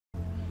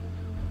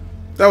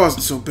That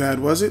wasn't so bad,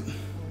 was it?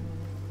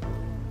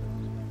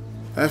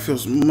 That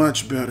feels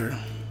much better.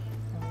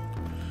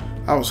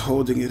 I was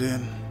holding it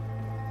in.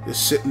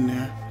 Just sitting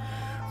there.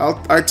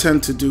 I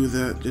tend to do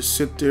that. Just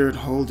sit there and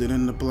hold it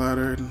in the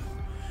bladder.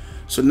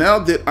 So now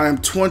that I'm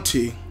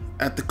 20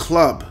 at the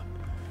club,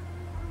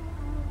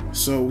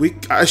 so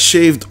I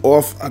shaved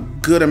off a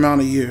good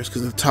amount of years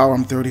because of the tower.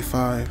 I'm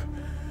 35.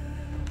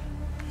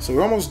 So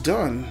we're almost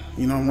done.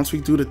 You know, once we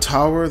do the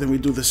tower, then we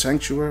do the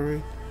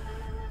sanctuary.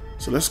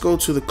 So let's go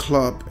to the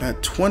club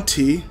at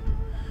 20.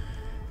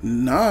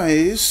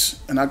 Nice.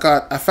 And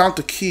I found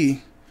the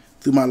key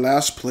through my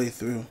last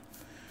playthrough.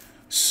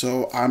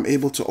 So I'm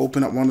able to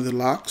open up one of the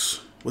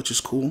locks, which is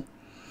cool.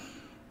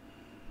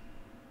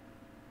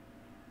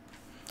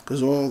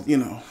 Because all, you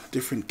know,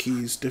 different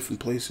keys, different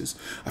places.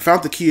 I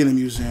found the key in the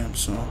museum,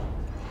 so.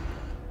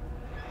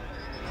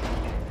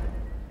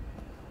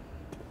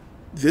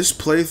 This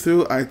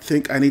playthrough, I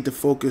think I need to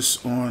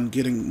focus on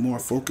getting more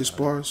focus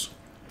bars.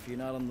 If you're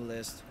not on the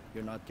list,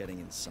 you're not getting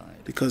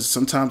inside. Because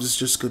sometimes it's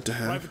just good to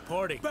have. Private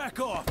party. Back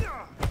off.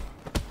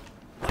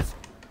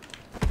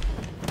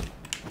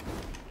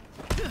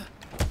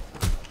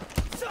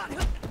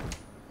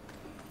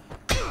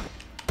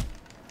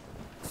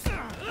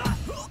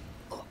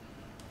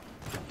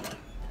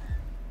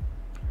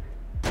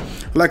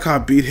 I like how I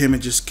beat him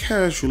and just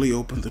casually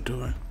opened the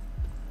door.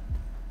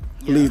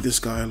 Yeah. Leave this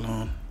guy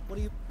alone. What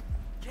do you...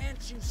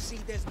 Can't you see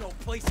there's no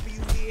place for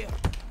you here?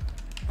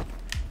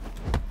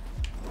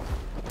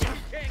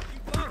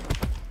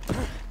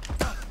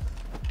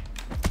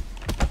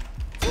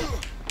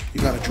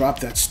 You gotta drop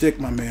that stick,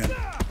 my man.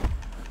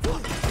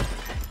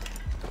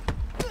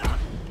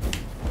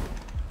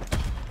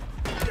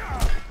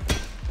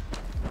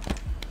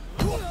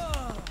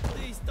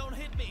 Please don't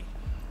hit me.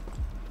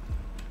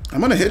 I'm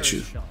gonna hit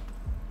you.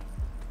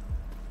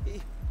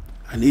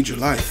 I need your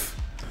life.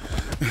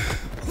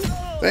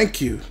 Thank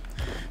you.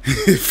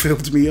 It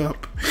filled me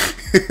up.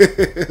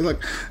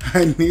 Like,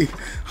 I need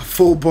a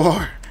full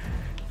bar.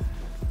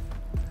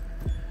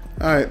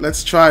 Alright,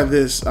 let's try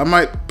this. I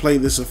might play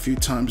this a few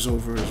times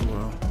over as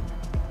well.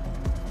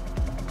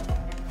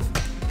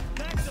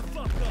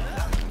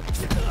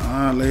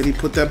 Ah, lady,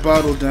 put that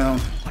bottle down.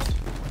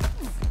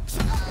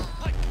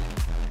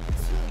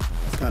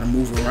 Gotta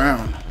move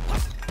around.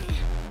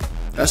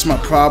 That's my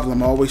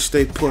problem. I always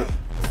stay put.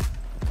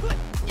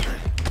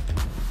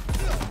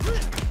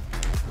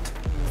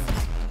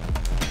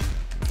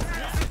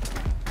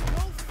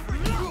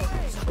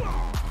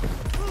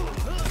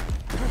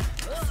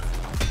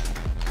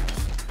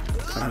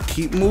 Gotta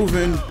keep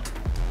moving.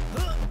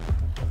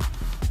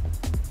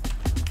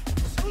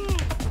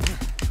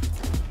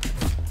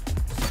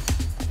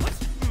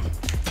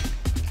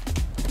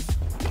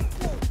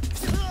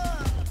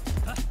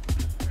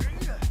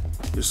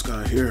 This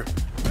guy here.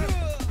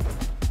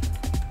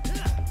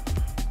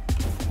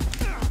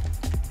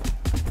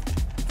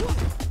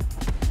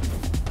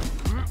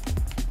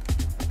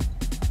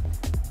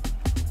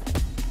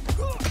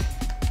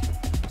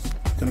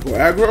 Gonna go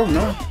aggro?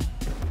 No.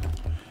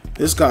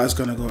 This guy's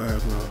gonna go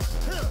aggro.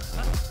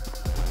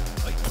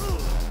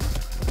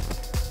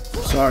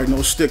 Sorry,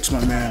 no sticks,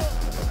 my man.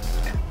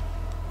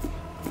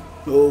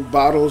 No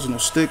bottles, no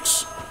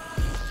sticks.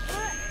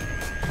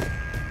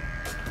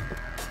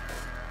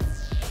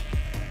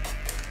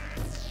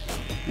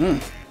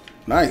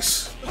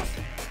 Nice.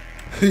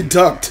 He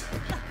ducked.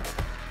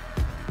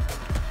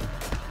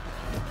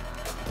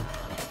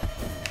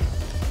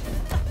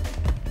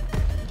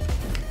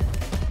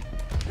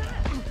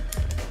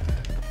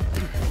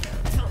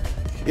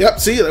 Yep,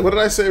 see, what did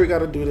I say? We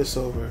gotta do this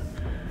over.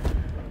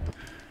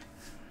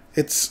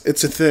 It's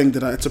a thing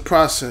that it's a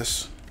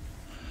process.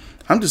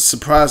 I'm just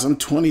surprised I'm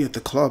 20 at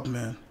the club,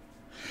 man.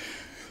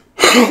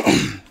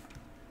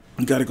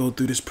 You gotta go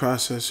through this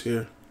process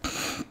here.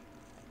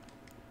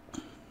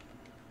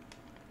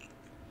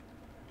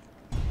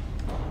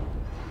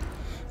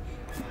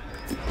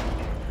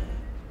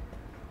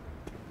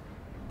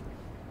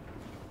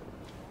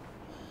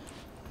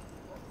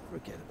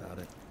 Forget about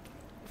it.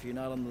 If you're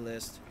not on the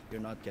list,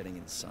 you're not getting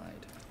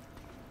inside.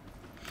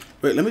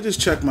 Wait, let me just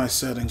check my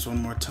settings one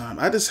more time.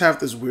 I just have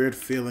this weird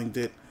feeling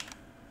that...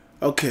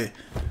 Okay,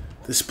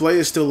 display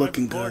is still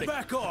looking good.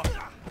 Back off.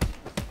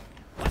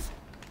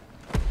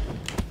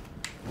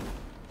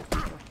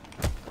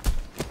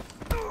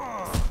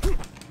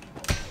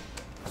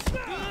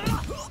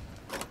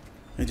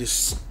 And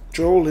just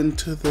stroll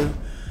into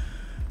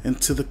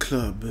the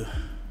club.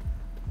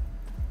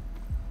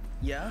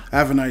 Yeah? I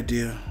have an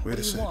idea. Wait a What do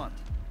you second. want?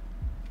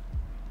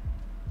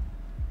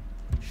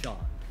 Sean,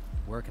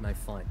 where can I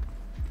find?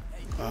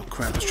 Oh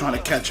crap, I was trying to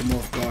catch him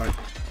off guard.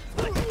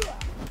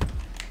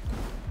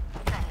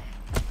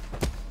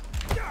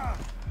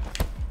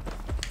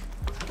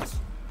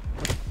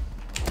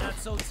 Not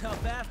so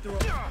tough after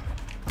all.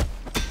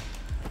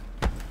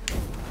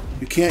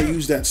 You can't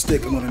use that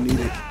stick, I'm gonna need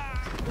it.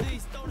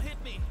 Please don't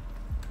hit me.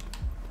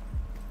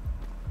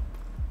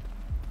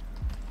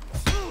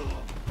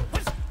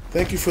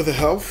 Thank you for the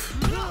health.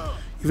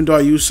 Even though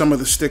I used some of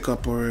the stick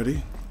up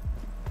already.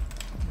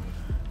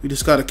 We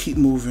just gotta keep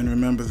moving,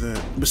 remember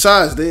that.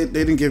 Besides, they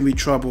didn't give me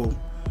trouble.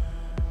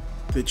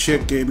 The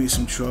chick gave me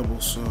some trouble,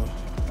 so.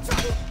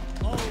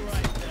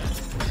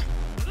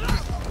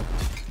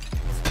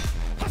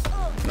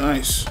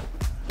 Nice.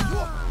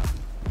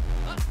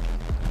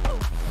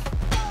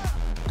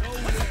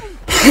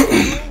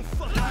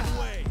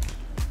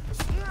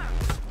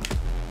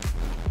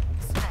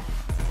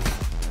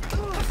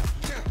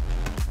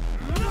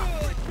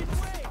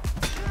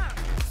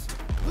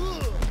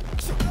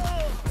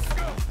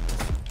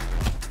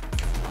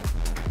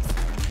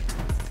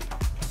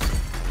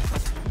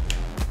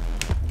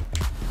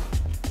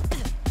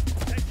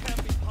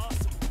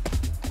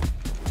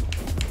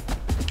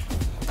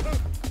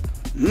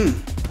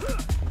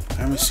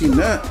 I haven't seen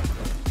that.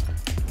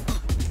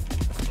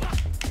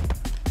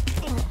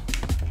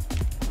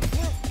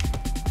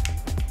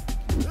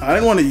 I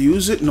didn't want to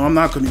use it. No, I'm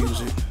not going to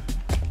use it.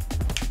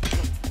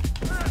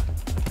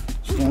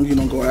 As long as you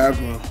don't go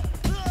aggro.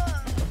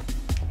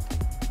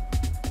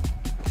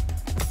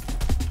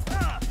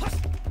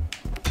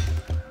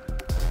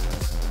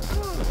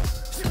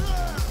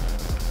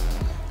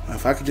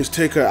 If I could just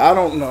take her, I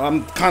don't know.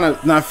 I'm kind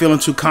of not feeling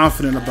too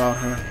confident about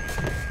her.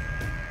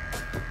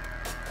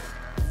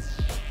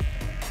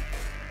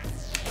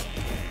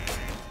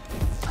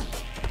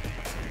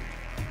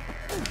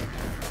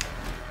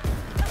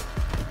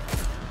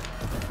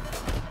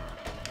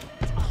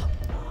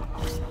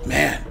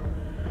 Man.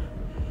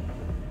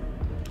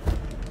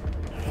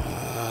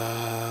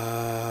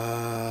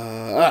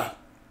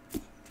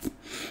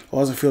 I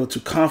wasn't feeling too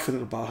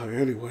confident about her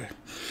anyway.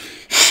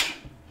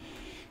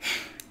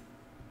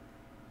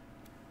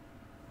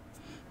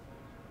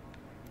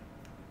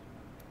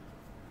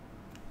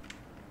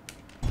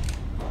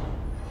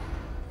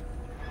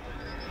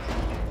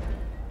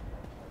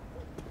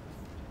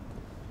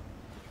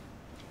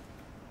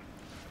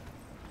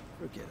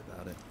 Forget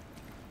about it.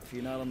 If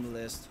you're not on the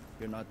list,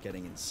 you're not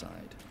getting inside.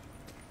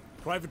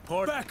 Private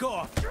part. Back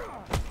off!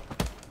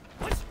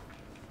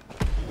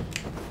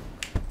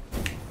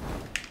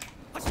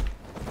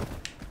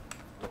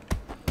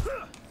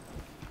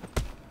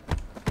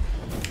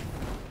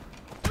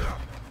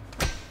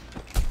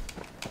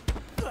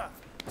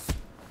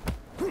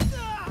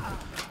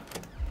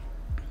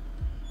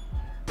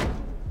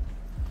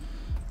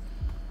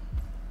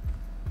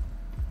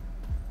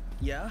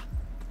 Yeah?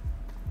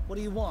 What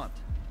do you want?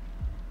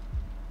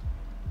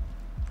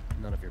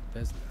 None of your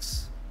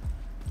business.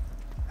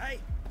 Hey!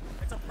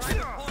 It's a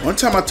private party! One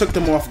time I took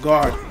them off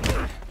guard.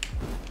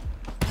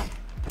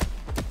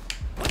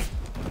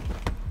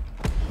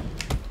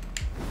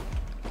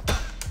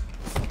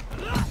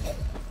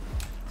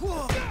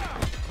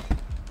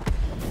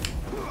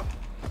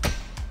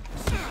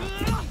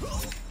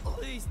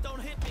 Please,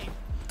 don't hit me!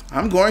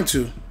 I'm going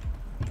to.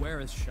 Where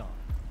is Sean?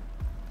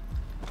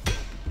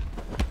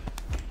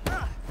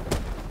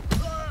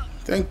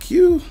 Thank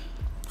you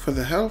for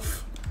the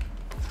health.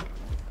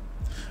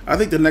 I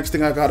think the next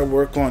thing I gotta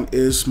work on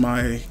is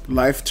my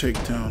life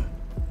takedown.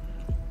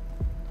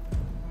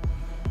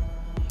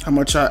 How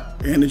much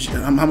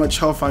how much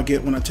health I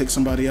get when I take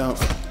somebody out.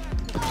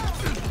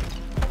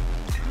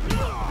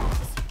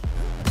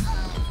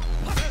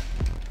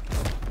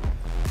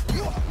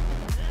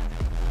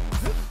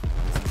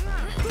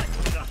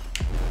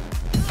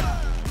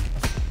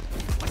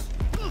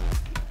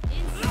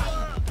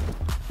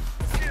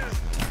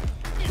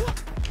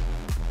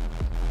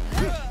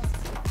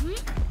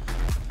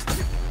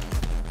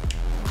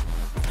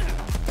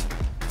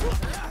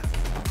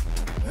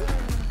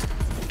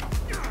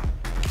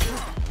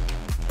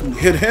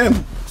 Hit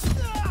him.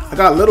 I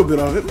got a little bit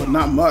of it, but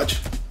not much.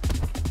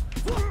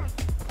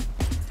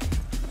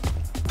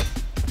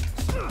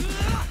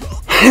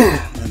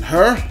 And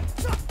her.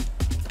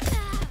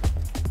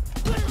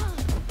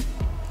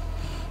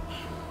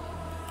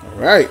 All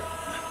right.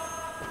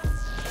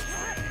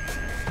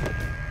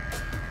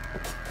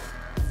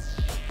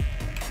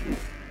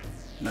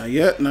 Not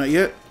yet, not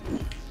yet.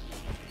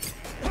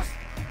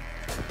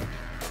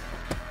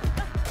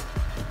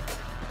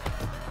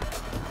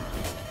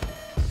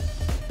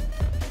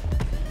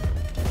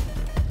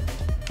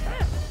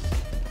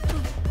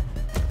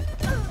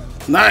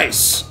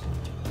 Nice.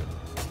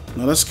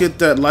 Now let's get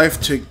that life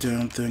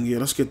takedown thing. Yeah,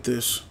 let's get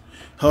this.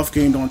 Health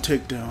gained on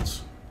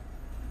takedowns.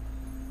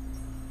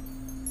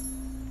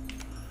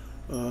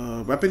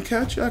 Weapon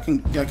catch? I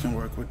can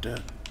work with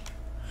that.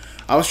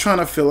 I was trying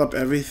to fill up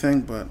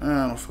everything, but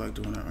I don't feel like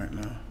doing that right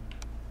now.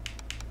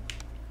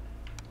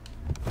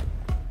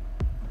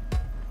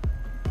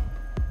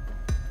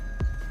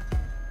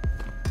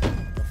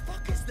 The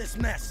fuck is this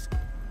mess?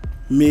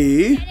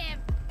 Me.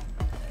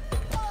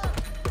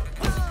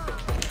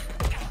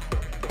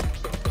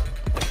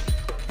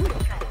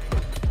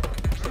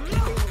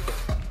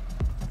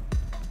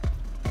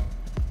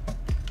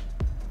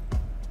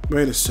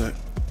 Wait a sec.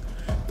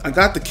 I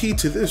got the key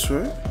to this,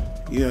 right?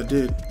 Yeah, I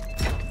did.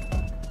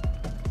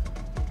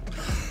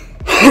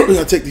 We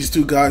gotta take these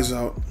two guys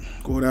out.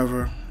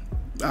 Whatever.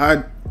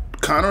 I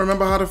kind of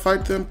remember how to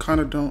fight them, kind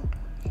of don't.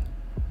 I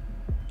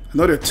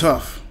know they're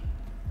tough.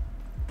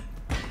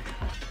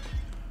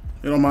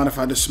 They don't mind if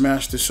I just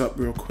smash this up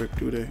real quick,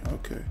 do they?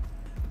 Okay.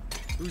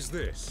 Who's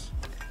this?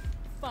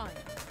 Fine.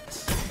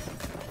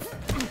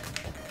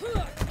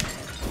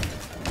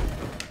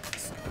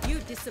 You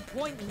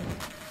disappoint me.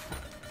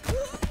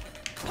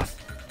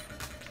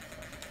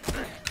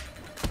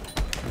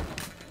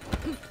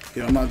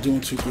 Yeah, I'm not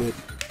doing too good.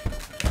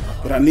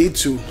 But I need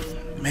to.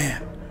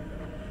 Man.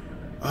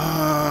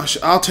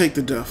 I'll take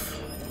the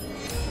death.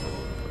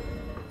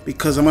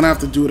 Because I'm going to have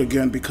to do it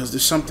again because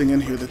there's something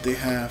in here that they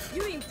have.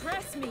 You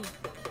impress me.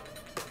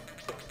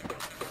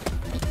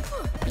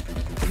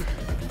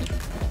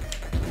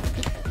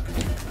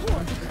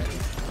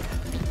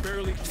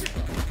 Barely.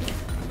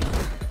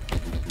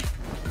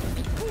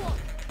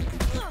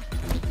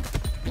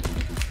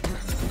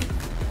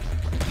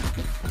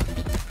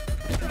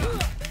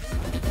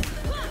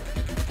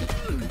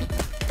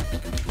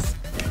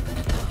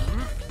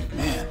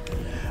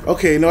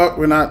 Okay, you know what?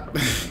 We're not.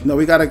 No,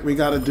 we gotta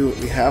do it.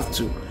 We have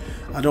to.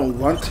 I don't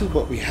want to,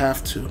 but we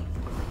have to.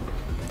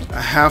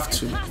 I have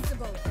to.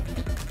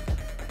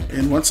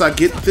 And once I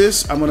get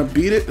this, I'm gonna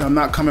beat it. And I'm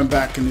not coming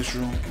back in this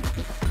room.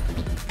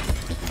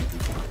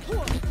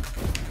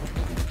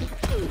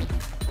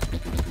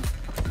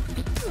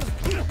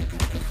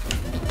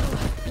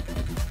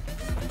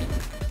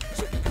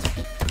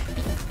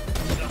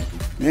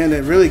 Man,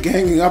 they're really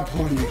ganging up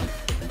on me.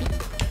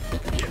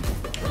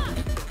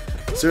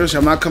 Seriously,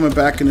 I'm not coming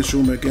back in this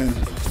room again.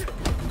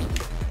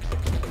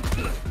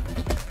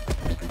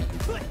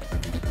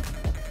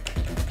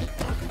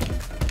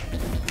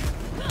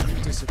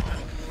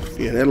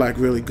 Yeah, they're like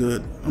really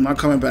good. I'm not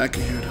coming back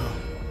in here though.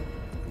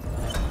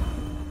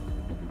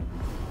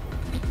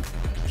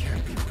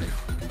 Can't be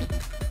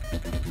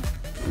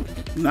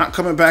real. Not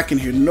coming back in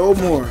here no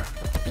more.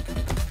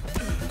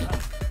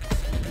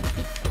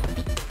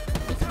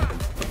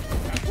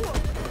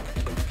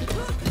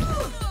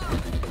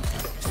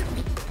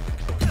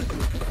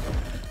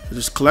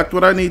 Just collect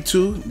what I need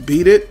to,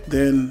 beat it,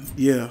 then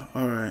yeah,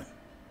 alright.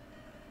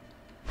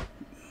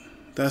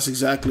 That's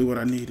exactly what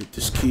I needed,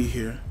 this key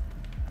here.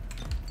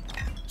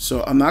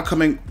 So I'm not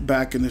coming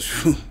back in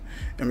this room,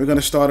 and we're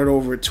gonna start it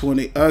over at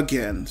 20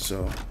 again,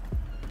 so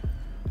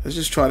let's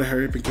just try to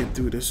hurry up and get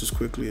through this as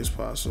quickly as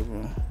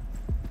possible.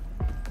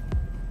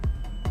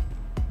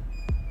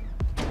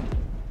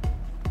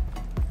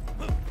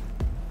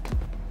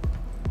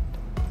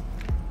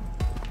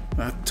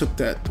 I took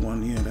that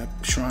one, yeah, that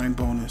shrine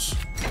bonus.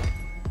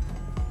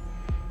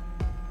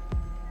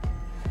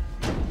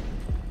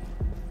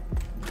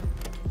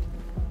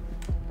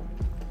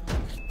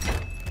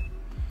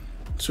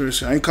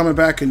 Seriously, I ain't coming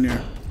back in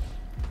there.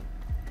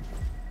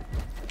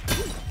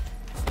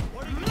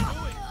 What are you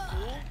doing,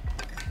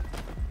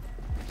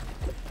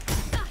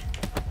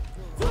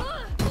 fool?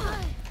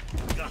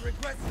 Got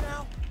regrets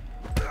now?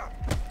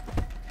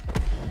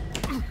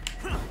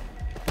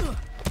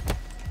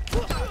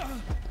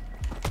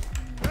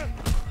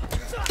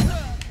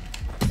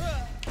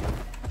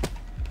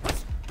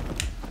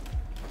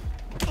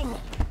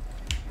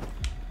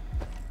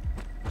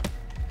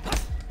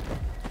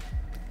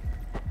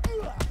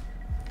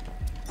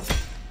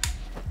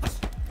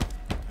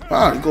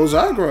 Wow, it goes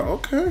aggro,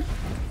 okay.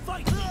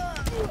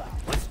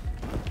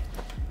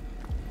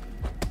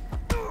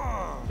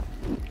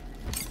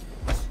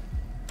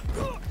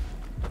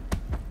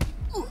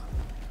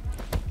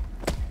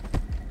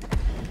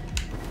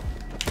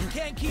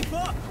 Can't keep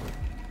up.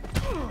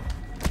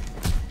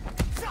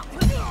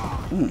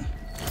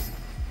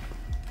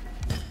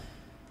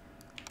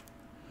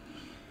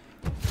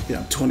 Yeah,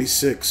 I'm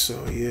 26,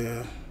 so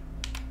yeah.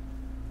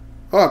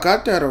 Oh, I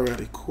got that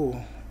already,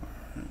 cool.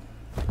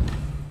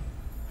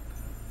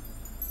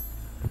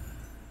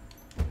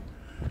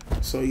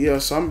 So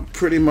yes, I'm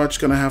pretty much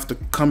gonna have to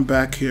come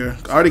back here.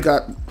 I already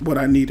got what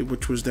I needed,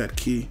 which was that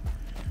key.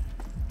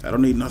 I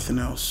don't need nothing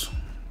else.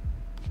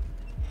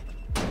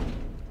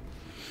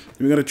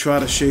 We're gonna try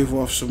to shave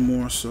off some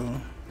more,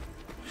 so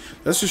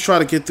let's just try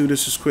to get through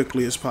this as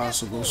quickly as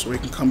possible so we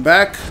can come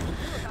back,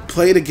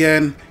 play it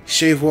again,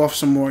 shave off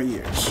some more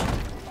years.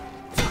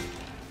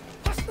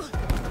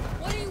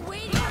 What are you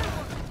waiting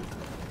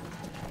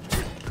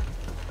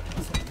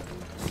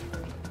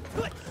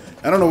for?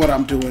 I don't know what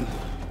I'm doing.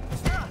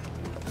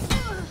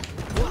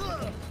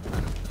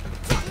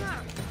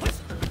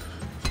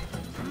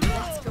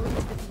 Let's go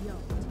into the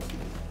beyond.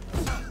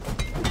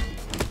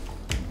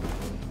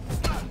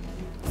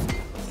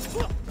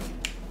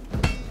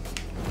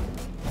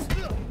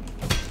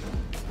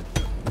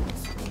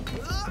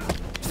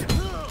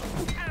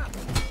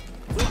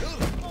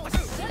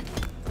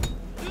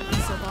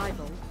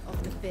 Survival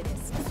of the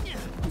fittest.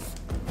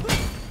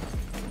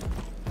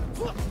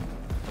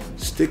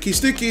 Sticky,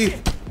 sticky.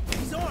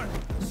 He's armed.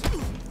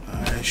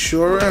 I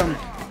sure am.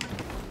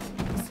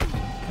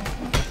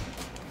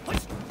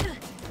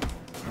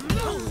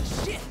 Oh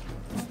shit.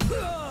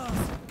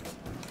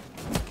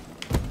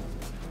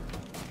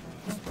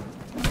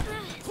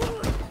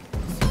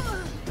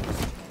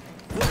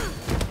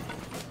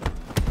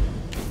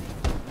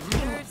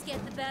 Nerves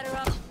get the better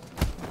of.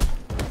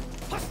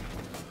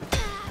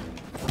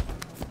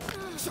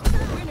 The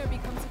winner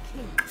becomes a king.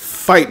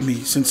 fight me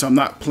since I'm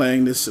not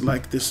playing this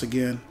like this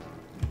again.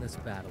 This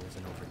battle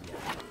isn't over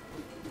yet.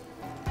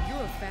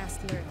 You're a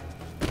fast learner.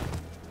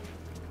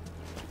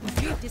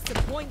 You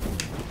disappoint me.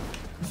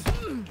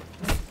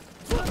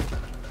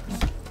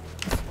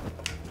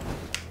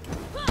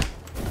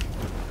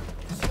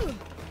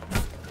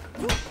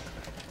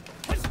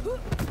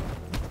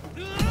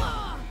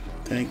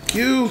 Thank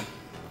you.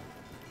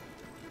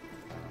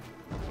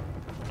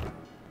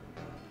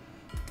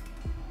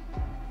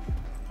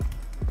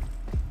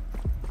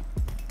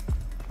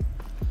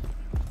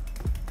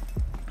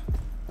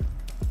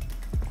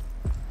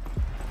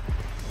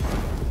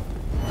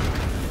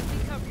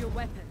 Pick up your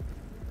weapon.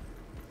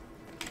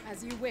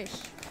 As you wish.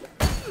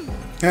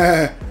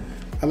 I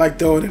like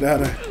throwing it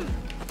at her.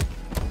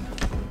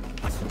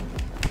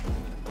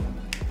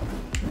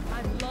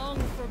 I've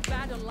longed for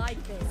battle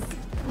like this.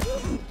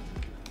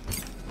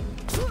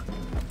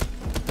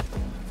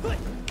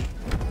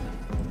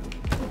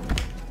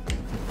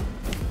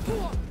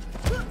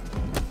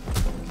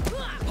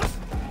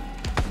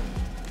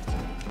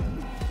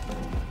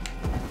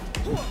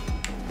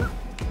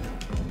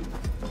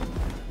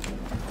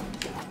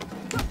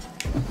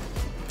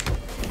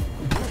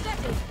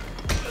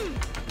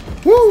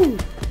 Woo!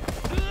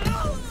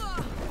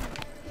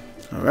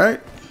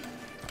 Alright.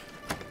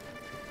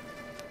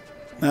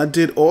 I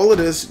did all of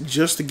this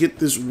just to get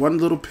this one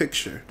little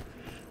picture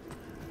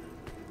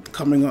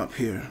coming up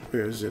here.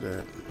 Where is it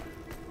at?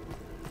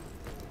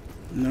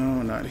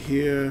 No, not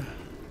here.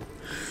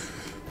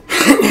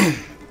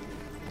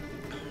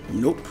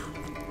 Nope.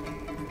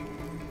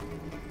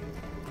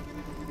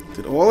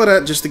 Did all of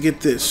that just to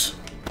get this.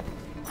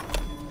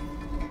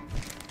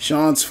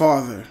 Sean's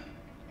father.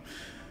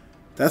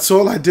 That's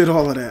all I did,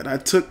 all of that. I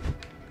took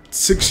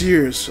 6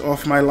 years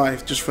off my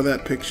life just for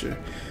that picture.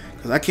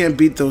 Because I can't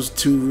beat those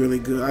two really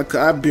good.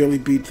 I barely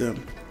beat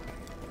them.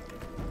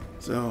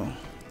 So.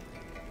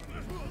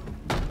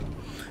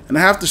 And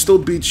I have to still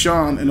beat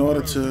Sean in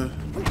order to...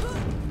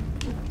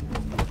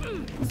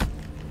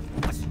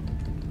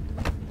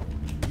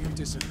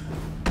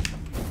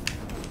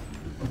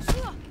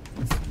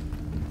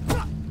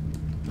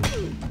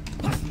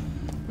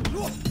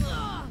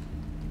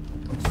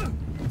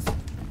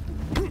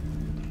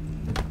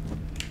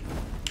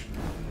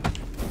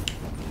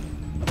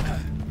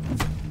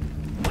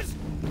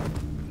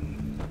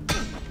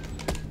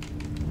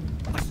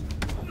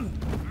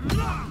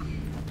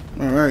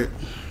 Alright.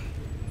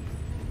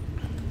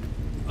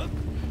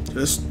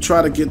 Let's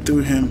try to get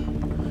through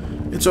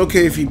him. It's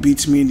okay if he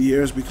beats me in the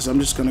airs because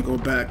I'm just gonna go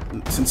back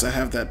since I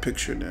have that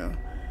picture now.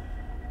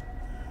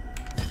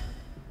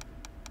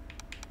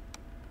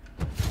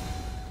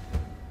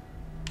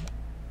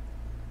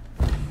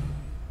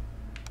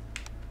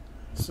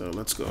 So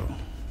let's go.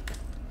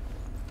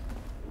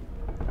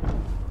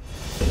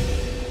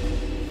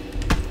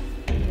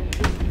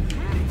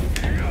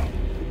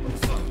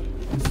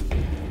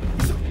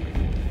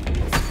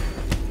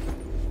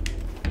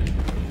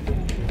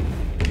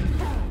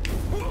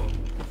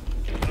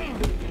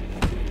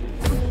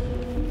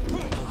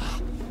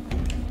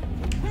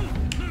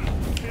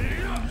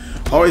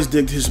 Always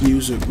digged his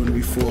music when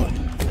we fought.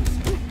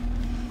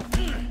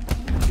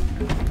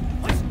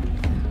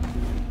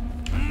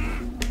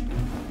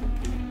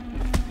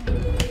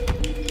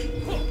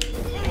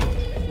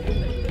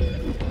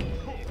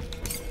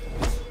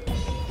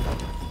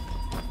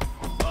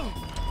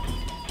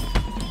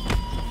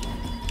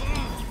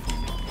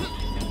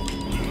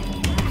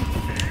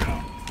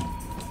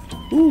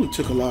 Ooh, it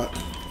took a lot.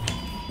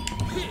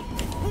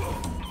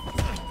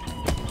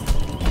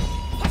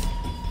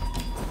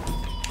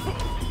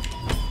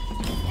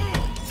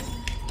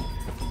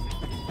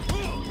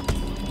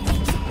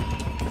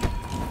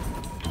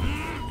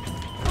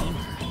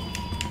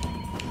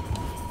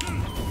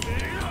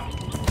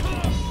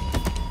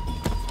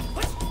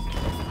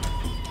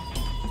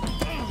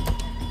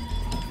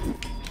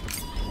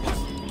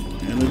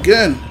 And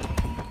again.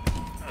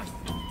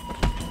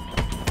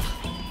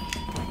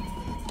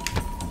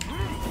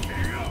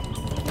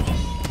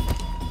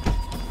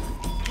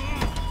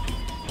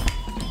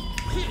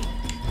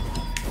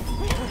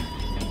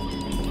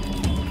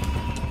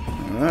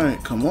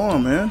 Alright, come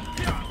on, man.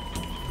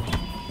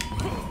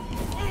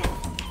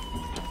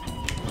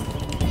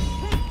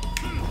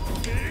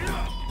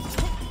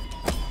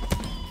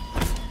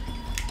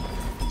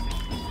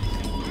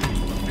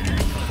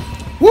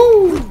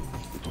 Woo!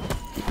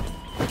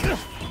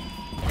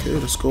 Okay,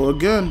 let's go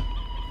again.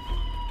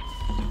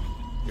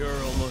 You're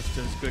almost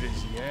as good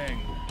as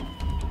Yang.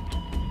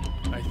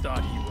 I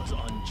thought he was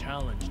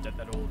unchallenged at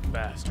that old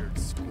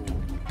bastard's school.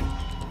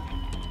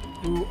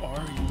 Who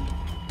are you?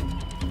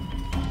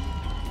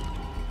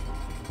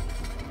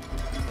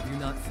 Have you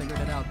not figured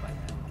it out by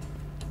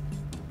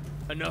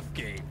now? Enough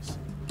games.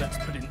 Let's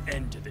put an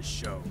end to this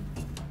show.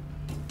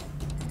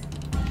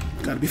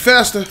 Gotta be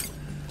faster.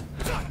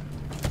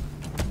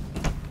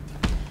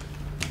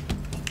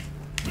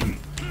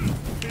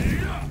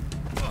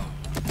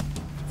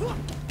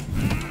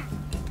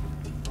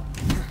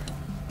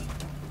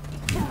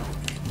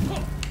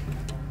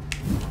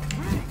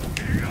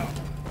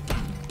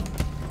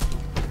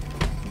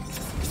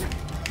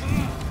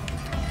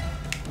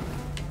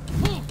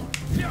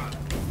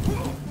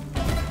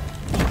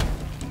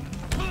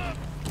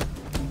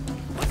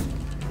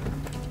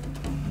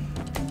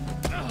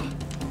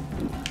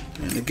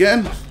 And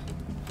again.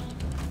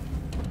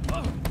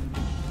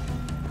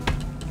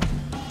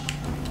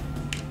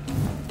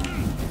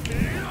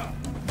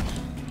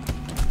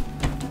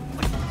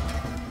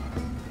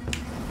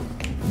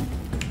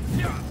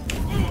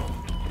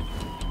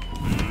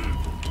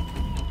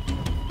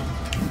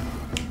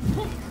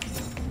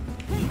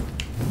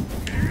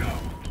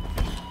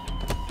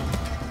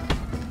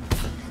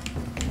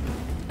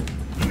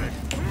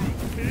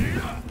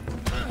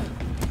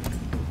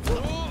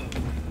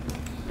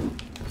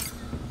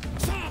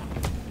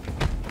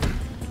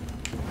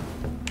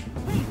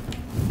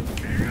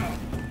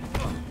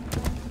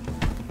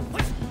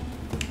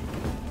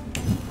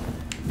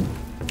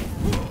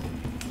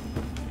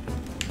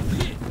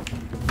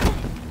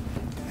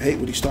 I hate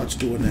when he starts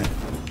doing that.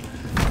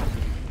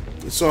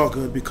 It's all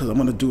good because I'm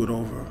gonna do it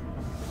over.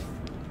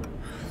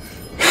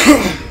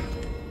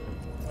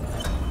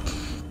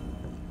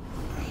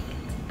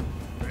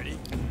 Ready?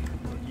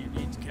 You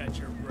need to catch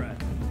your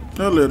breath.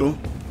 A little.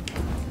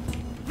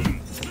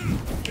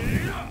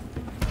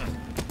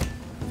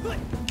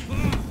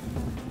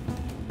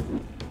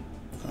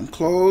 I'm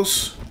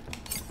close.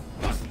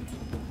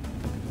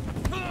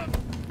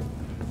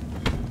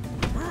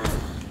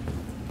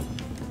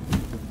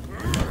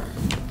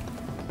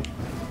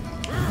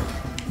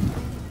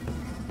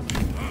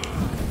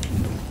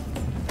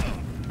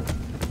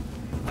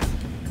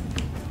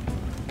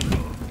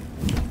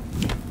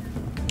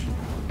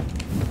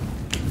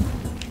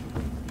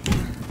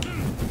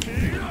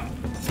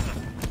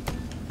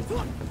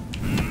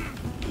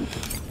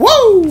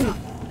 Woo!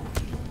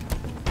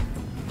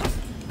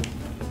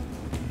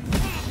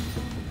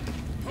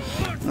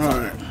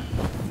 Alright.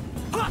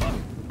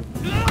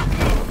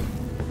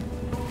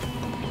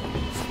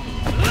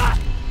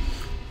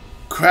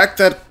 Crack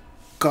that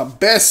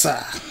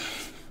cabeza.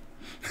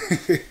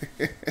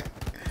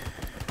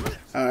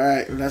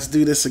 Alright, let's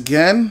do this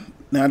again.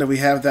 Now that we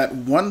have that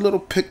one little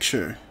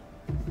picture,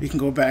 we can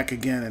go back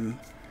again and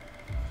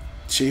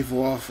shave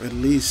off at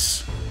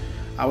least,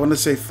 I want to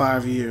say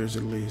 5 years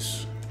at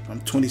least. I'm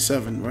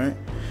 27, right?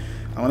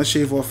 I want to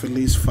shave off at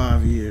least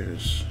 5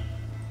 years.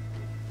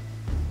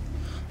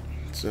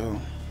 So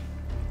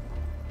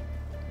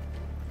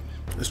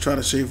let's try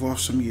to shave off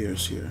some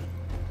years here.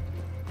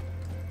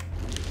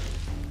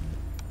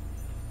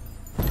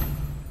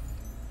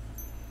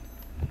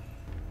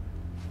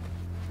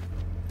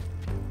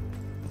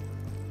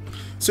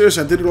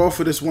 Seriously, I did it all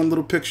for this one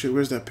little picture.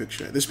 Where's that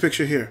picture? This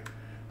picture here.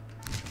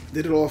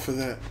 Did it all for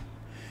that.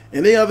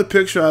 Any other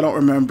picture, I don't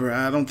remember.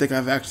 I don't think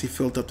I've actually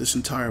filled up this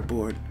entire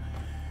board.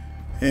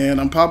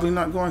 And I'm probably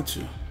not going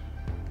to.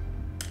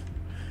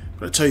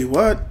 But I tell you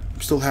what,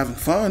 I'm still having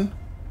fun.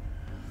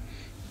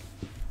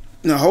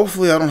 Now,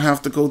 hopefully I don't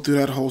have to go through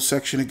that whole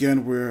section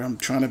again where I'm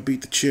trying to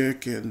beat the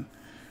chick and,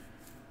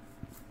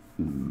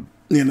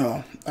 you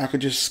know, I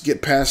could just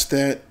get past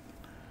that,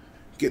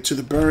 get to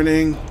the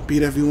burning,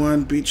 beat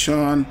everyone, beat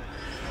Sean,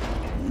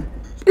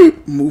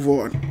 move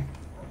on.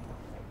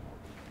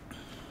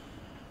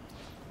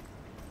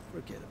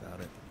 Forget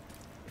about it.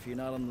 If you're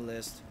not on the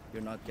list,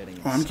 you're not getting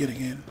in. Oh, I'm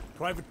getting in.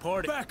 Private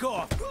party. Back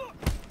off.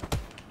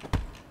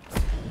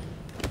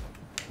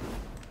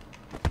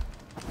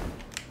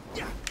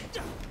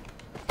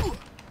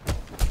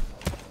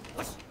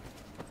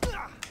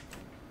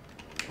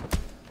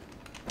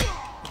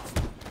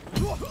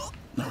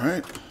 All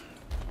right.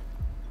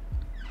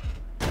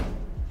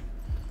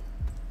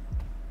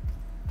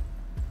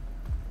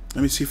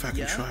 Let me see if I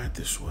can try it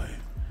this way.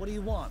 What do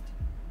you want?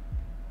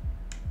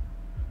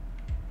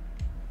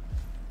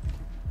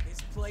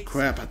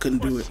 Crap, I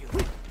couldn't do it.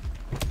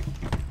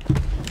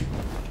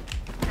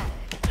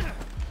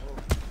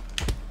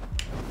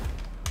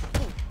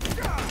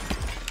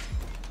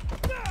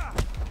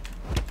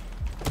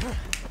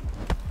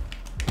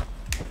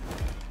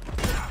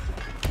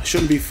 I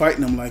shouldn't be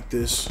fighting him like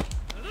this,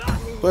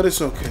 but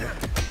it's okay.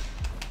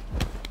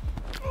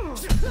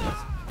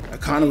 I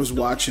kind of was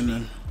watching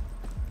him.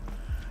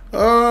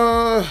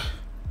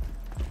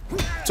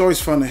 It's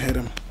always fun to hit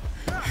him.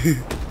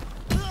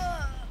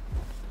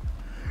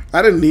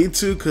 I didn't need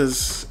to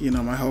because, you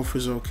know, my health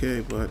was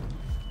okay, but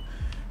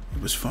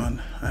it was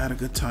fun. I had a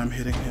good time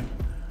hitting him.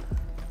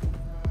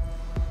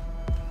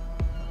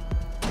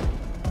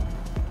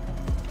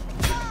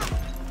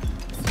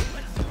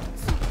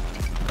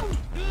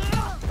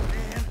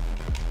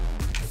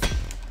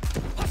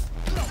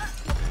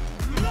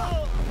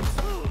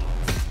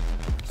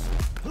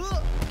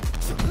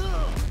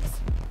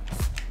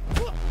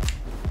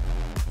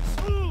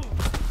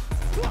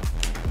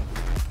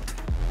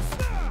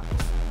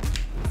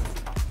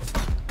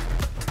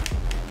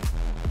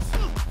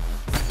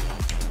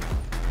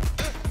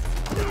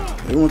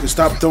 Everyone can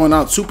stop throwing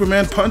out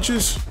Superman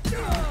punches.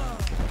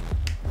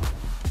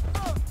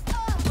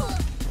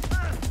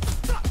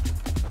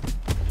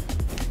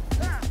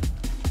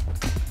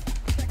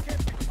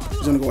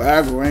 He's gonna go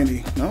aggro, ain't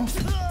he? No?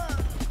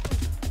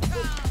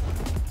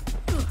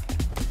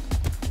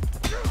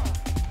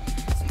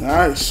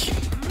 Nice.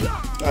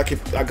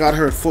 I got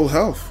her at full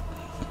health.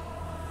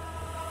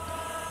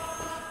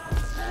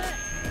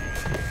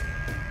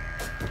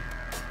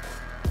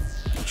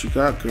 What you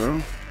got,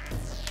 girl?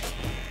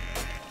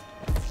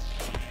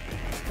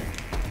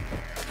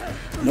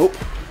 Nope.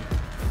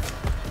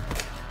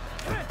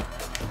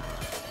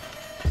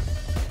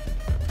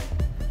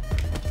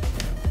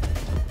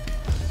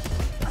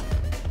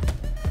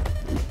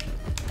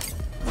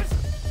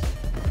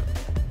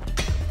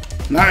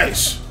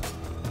 Nice.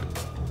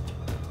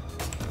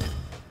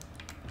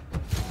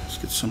 Let's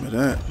get some of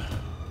that.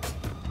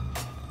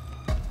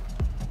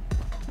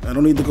 I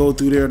don't need to go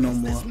through there no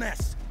more.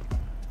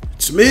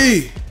 It's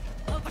me.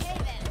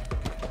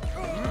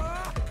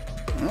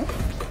 Huh?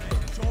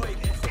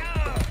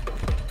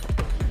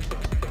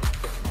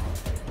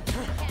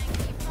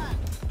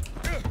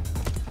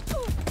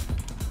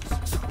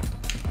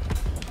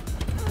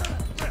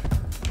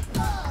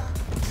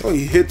 Oh,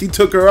 he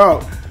took her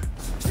out.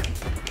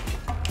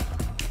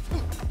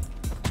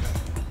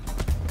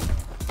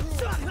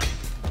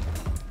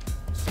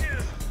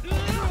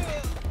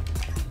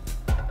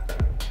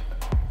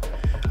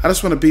 I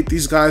just want to beat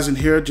these guys in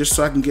here just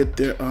so I can get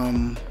their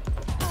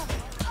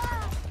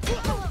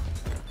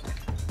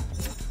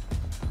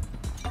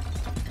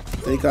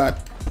they got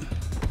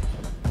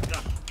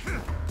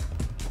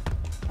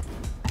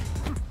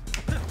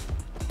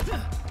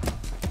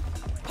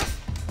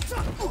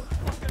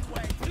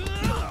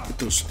get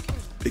those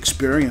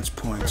experience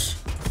points.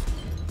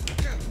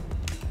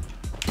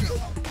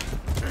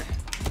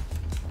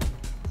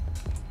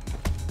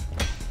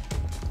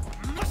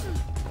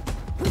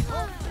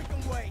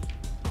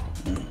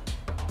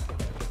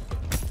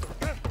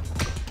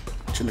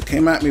 Shouldn't have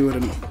came at me with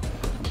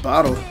a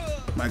bottle,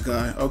 my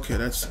guy. Okay,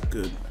 that's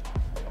good.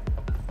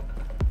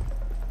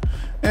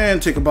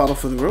 And take a bottle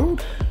for the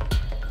road.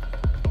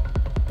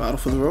 Bottle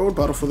for the road,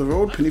 bottle for the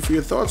road. Penny for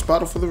your thoughts,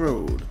 bottle for the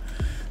road.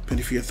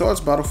 Penny for your thoughts,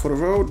 bottle for the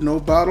road. No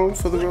bottle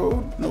for the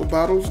road. No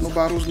bottles, no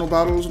bottles, no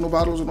bottles, no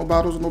bottles, no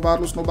bottles, no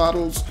bottles, no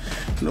bottles.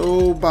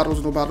 No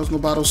bottles, no bottles, no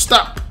bottles.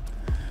 Stop!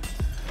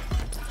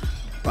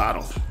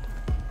 Bottle.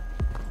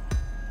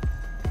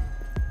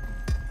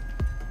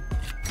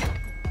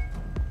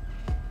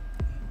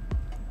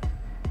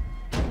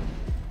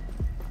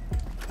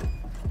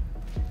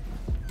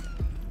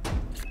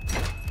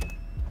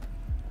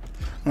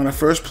 When I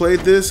first played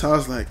this, I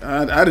was like,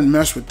 I didn't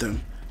mess with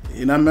them.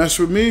 You not mess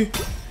with me?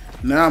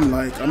 Now I'm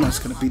like, I'm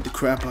just gonna beat the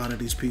crap out of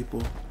these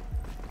people.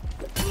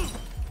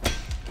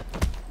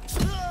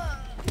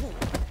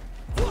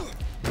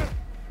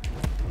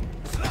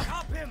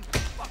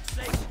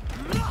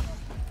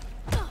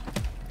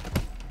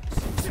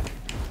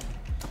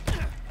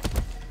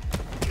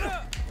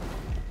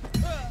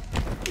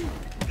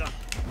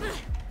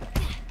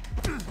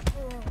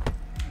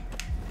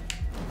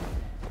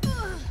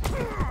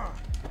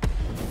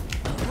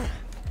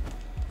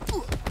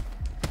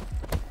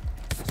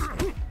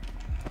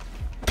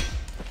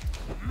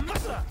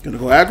 Gonna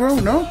go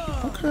aggro? No?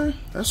 Okay,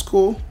 that's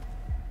cool.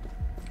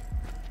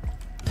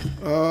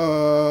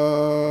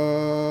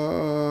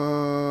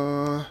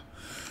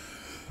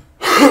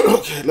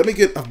 Okay, let me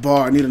get a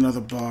bar. I need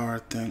another bar, I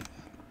think.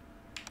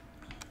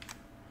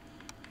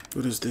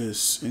 What is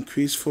this?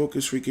 Increase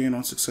focus, regain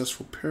on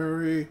successful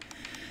parry.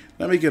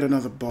 Let me get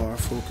another bar,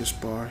 focus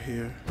bar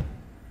here.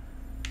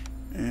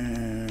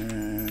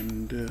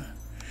 And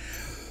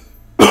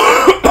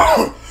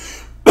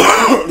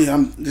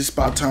yeah, this is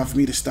about time for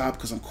me to stop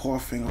because I'm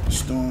coughing up a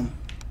storm.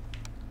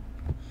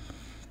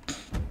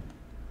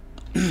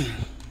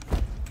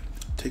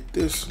 Take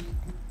this.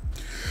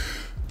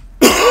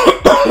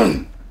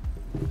 I'm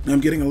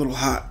getting a little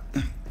hot.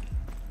 I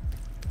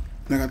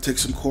gotta take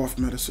some cough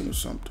medicine or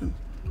something.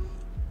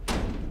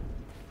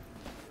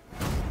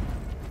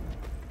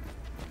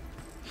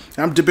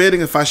 I'm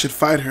debating if I should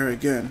fight her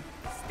again.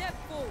 Step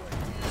forward.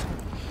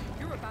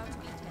 You're about to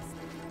be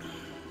tested.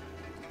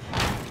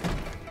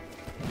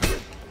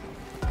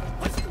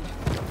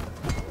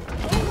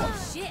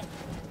 Oh shit!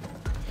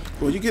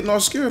 What are you getting all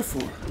scared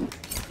for?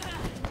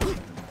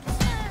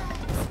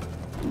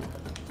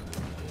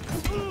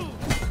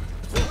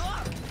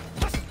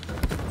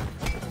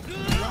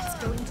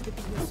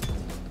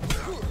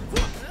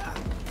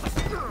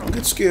 Don't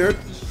get scared.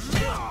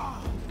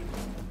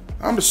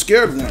 I'm the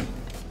scared one.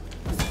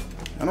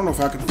 I don't know if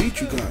I can beat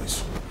you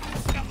guys.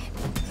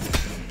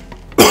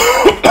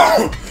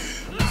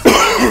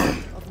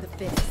 Of the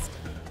fist.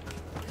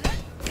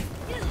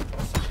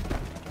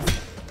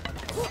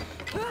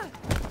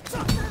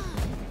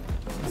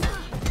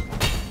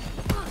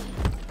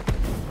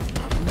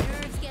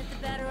 Nerves get the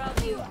better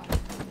of you.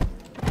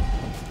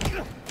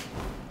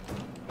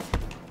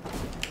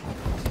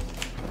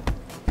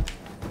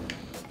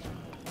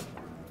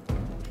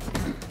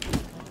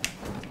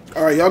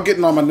 All right, y'all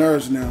getting on my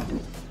nerves now.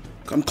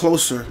 Come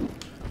closer.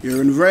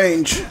 You're in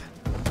range.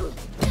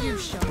 You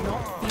shall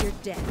not fear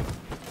death.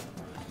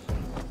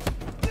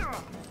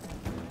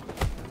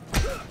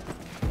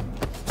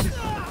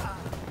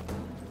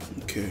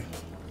 Okay.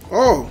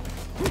 Oh!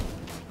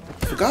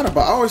 Forgot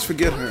about. I always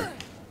forget her.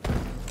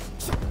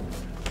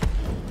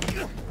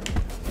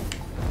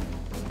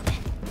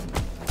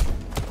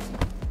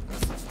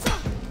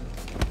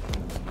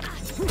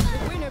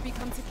 The winner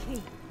becomes a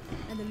king.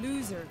 And the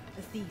loser,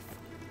 the thief.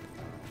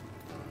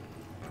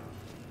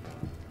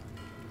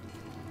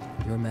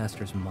 Your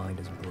master's mind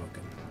is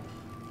broken.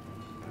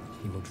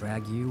 He will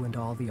drag you and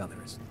all the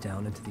others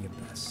down into the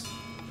abyss.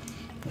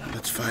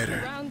 Let's fight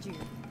her. Around you.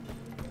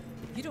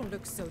 You don't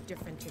look so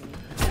different to me.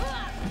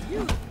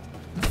 You.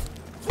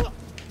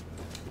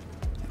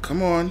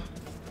 Come on.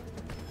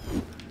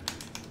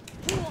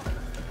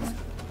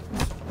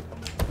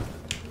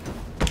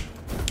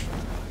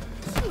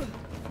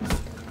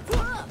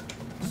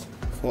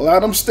 Fall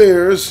out them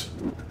stairs.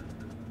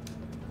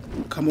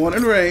 Come on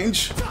in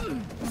range.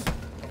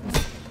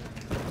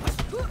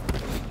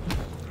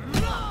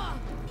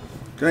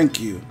 Thank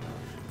you.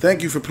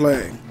 Thank you for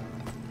playing.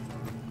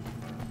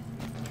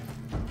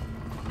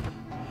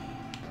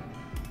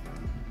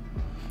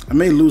 I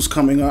may lose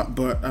coming up,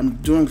 but I'm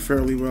doing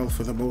fairly well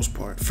for the most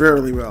part.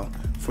 Fairly well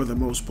for the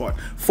most part.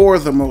 For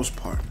the most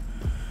part.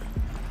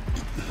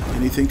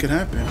 Anything can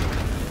happen.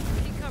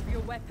 Pick up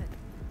your weapon.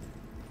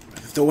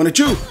 Throw one at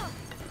you.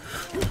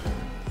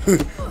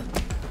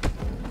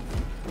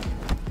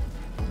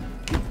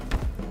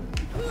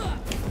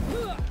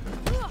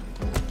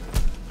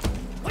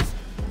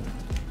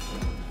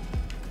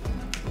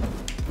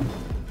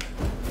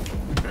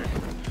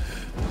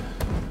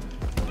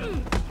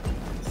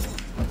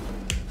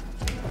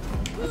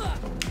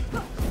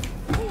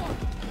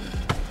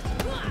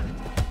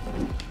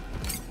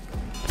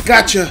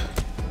 Gotcha.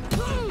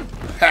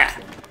 Ha.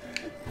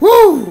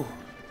 Woo.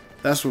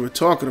 That's what we're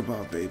talking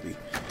about, baby.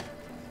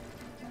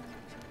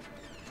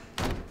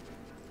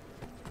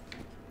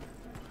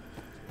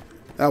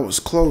 That was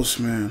close,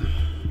 man.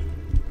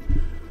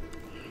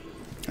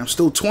 I'm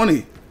still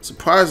 20,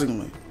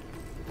 surprisingly.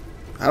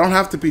 I don't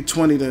have to be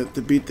 20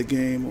 to beat the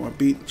game or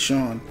beat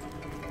Sean.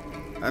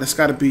 I just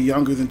got to be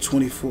younger than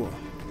 24.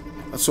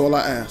 That's all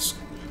I ask.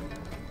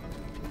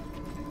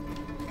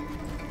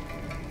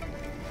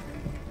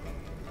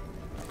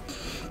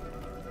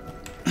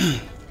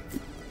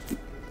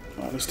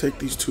 Alright, let's take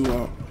these two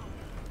out.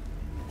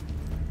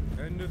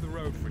 End of the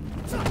road for you.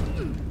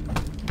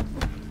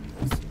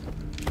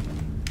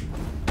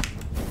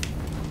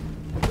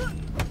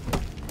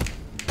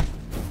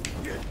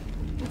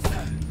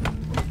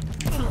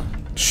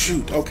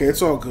 Shoot, okay,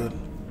 it's all good.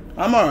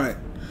 I'm alright.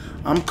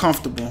 I'm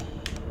comfortable.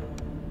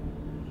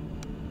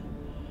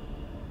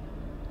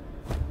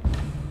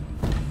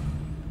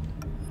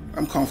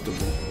 I'm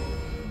comfortable.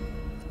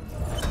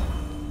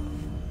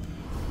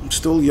 I'm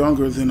still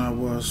younger than I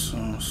was,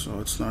 so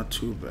it's not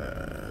too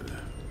bad.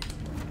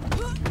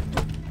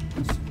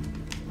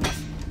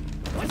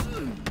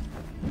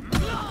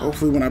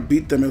 Hopefully when I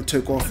beat them, it'll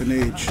take off in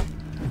age.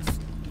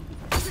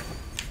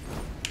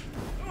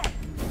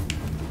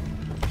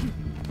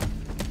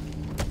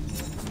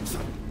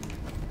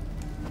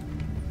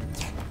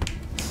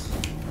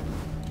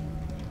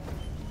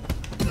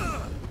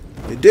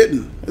 It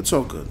didn't. It's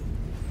all good.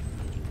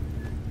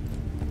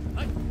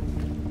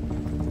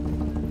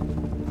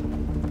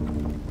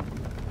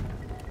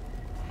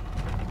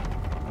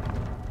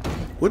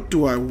 What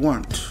do I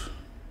want?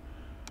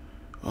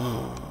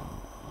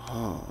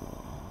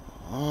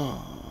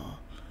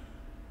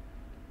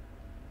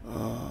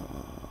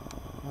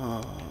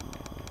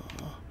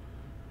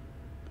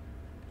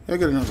 I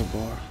get another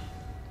bar.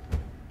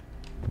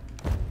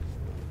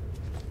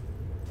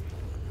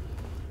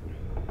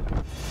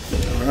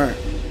 All right.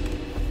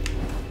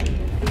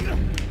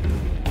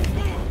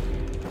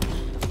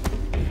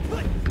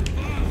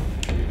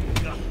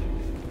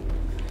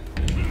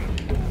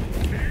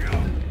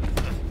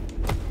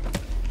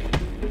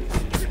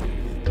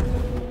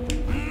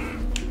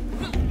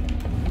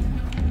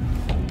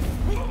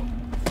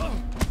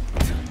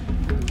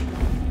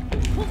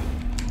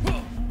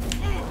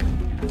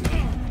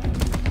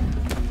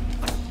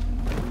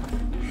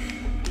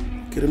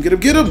 Get him, get him,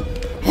 get him!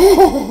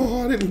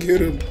 Oh, I didn't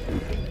get him.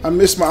 I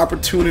missed my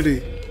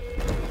opportunity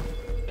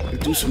to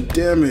do some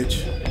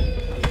damage.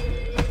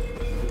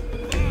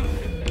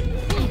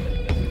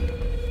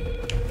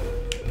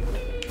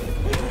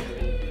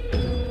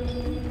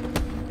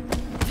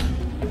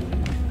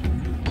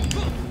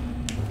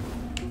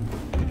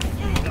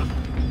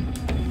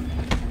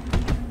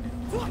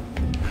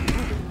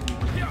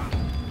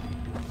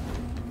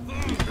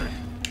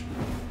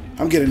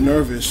 I'm getting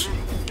nervous.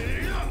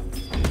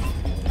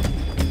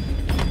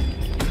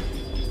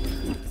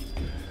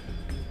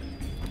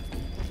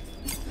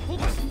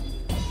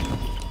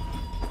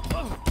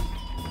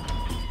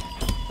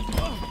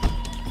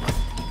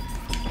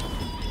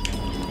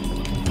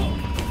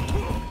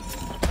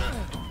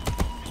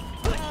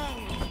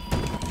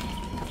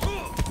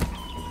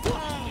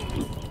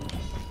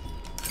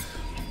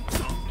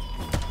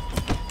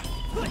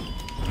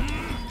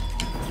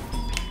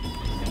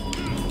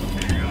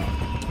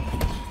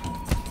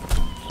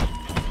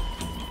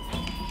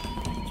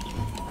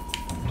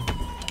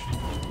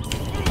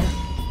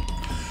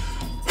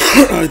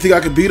 I think I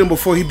could beat him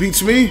before he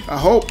beats me. I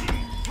hope.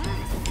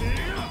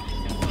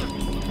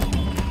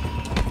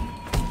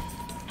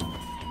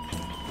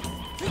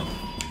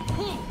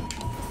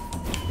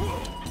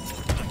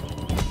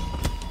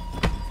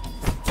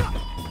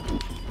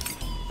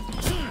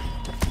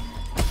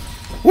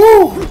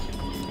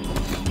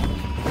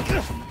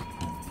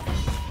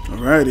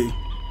 Alrighty.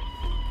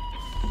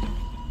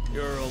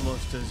 You're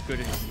almost as good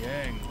as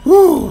Yang.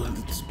 Whew,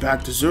 it's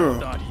back to I zero.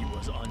 thought he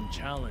was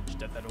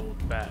unchallenged at that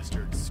old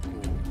bastard's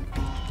school.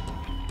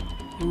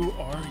 Who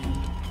are you?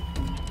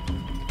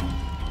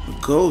 A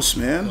ghost,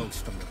 man.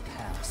 Ghost from the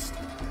past.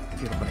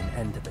 Here to put an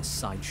end to this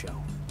sideshow.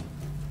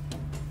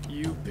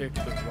 You picked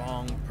the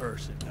wrong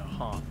person to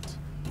haunt.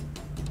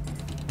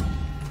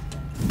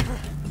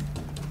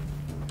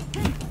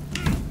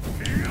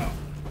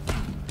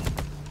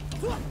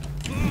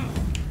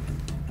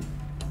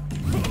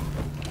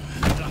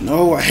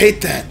 No, I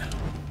hate that.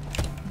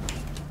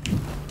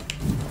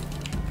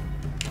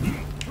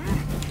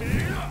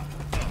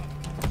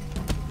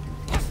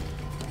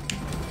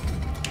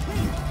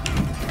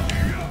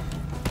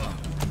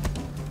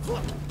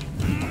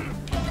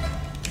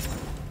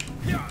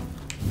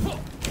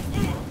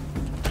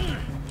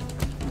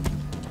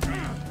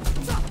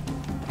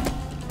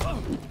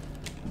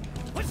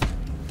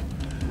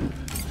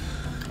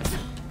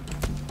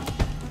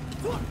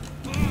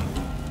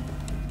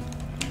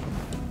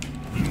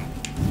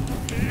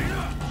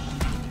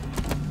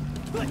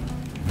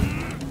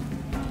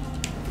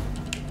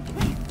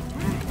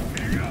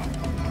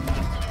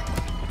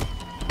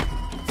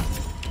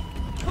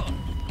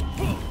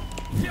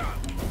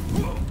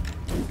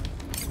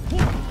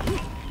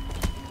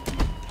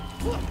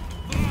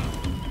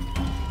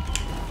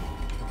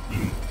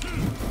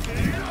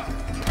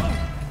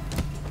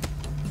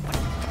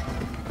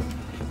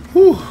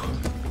 Whew.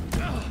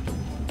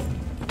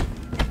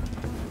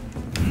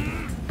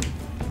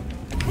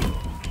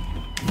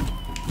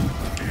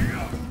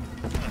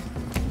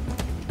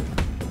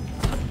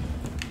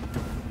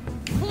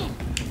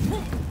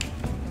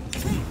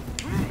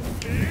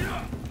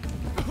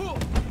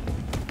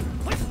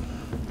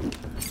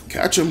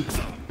 Catch him.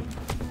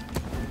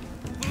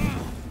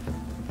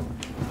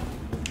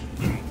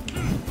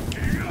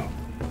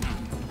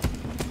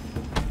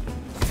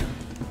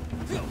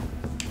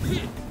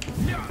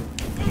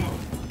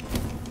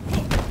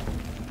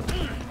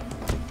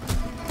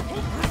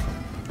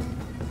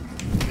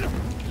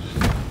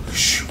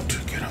 Shoot,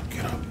 get up,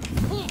 get up.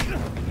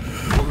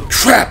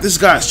 Crap, this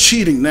guy's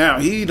cheating now.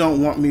 He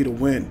don't want me to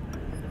win.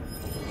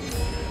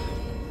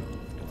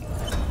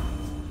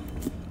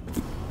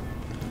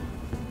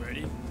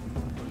 Ready? Or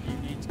do you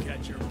need to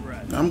catch your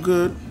breath? I'm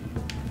good.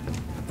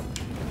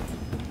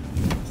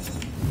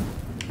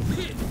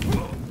 You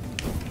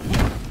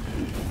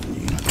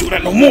don't do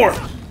that no more.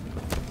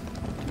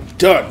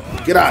 Done.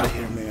 Get out of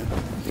here, man.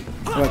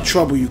 What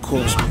trouble you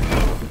caused me.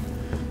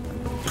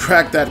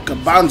 Crack that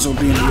Gabanzo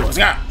bean of yours.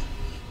 Yeah.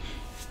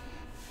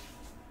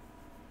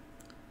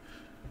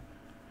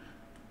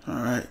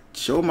 Alright.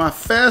 Show my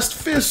fast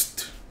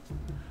fist.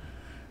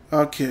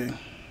 Okay.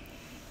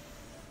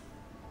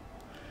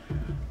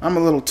 I'm a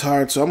little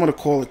tired, so I'm going to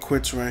call it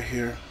quits right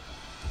here.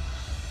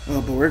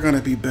 Oh, but we're going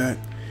to be back.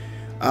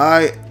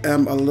 I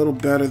am a little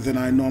better than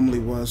I normally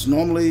was.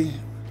 Normally,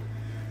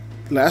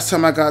 last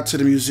time I got to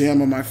the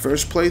museum on my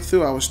first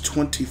playthrough, I was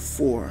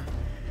 24.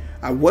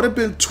 I would have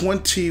been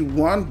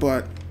 21,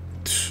 but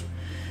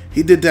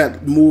he did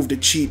that move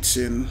that cheats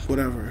and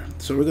whatever.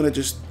 So we're going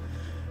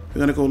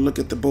to go look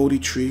at the Bodhi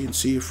tree and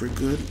see if we're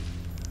good.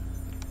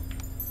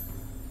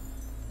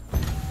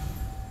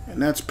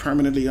 And that's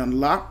permanently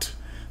unlocked.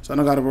 So I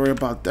don't got to worry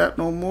about that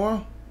no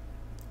more.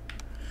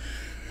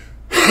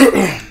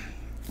 Let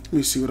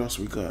me see what else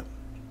we got.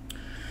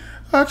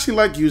 I actually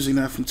like using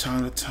that from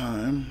time to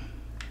time.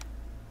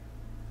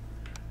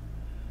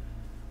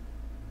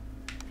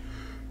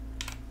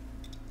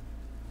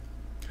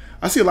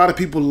 I see a lot of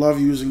people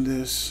love using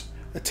this.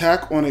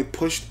 Attack on a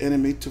pushed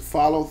enemy to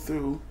follow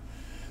them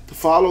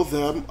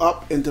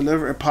up and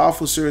deliver a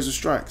powerful series of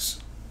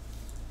strikes.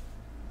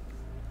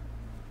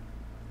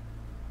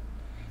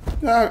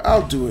 Yeah,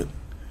 I'll do it.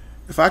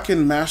 If I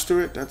can master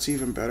it, that's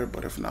even better,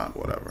 but if not,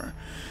 whatever.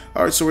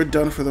 Alright, so we're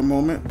done for the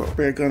moment, but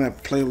we're gonna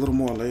play a little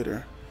more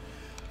later.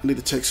 I need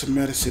to take some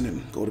medicine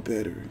and go to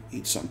bed or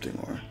eat something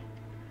or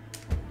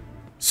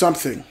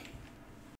something.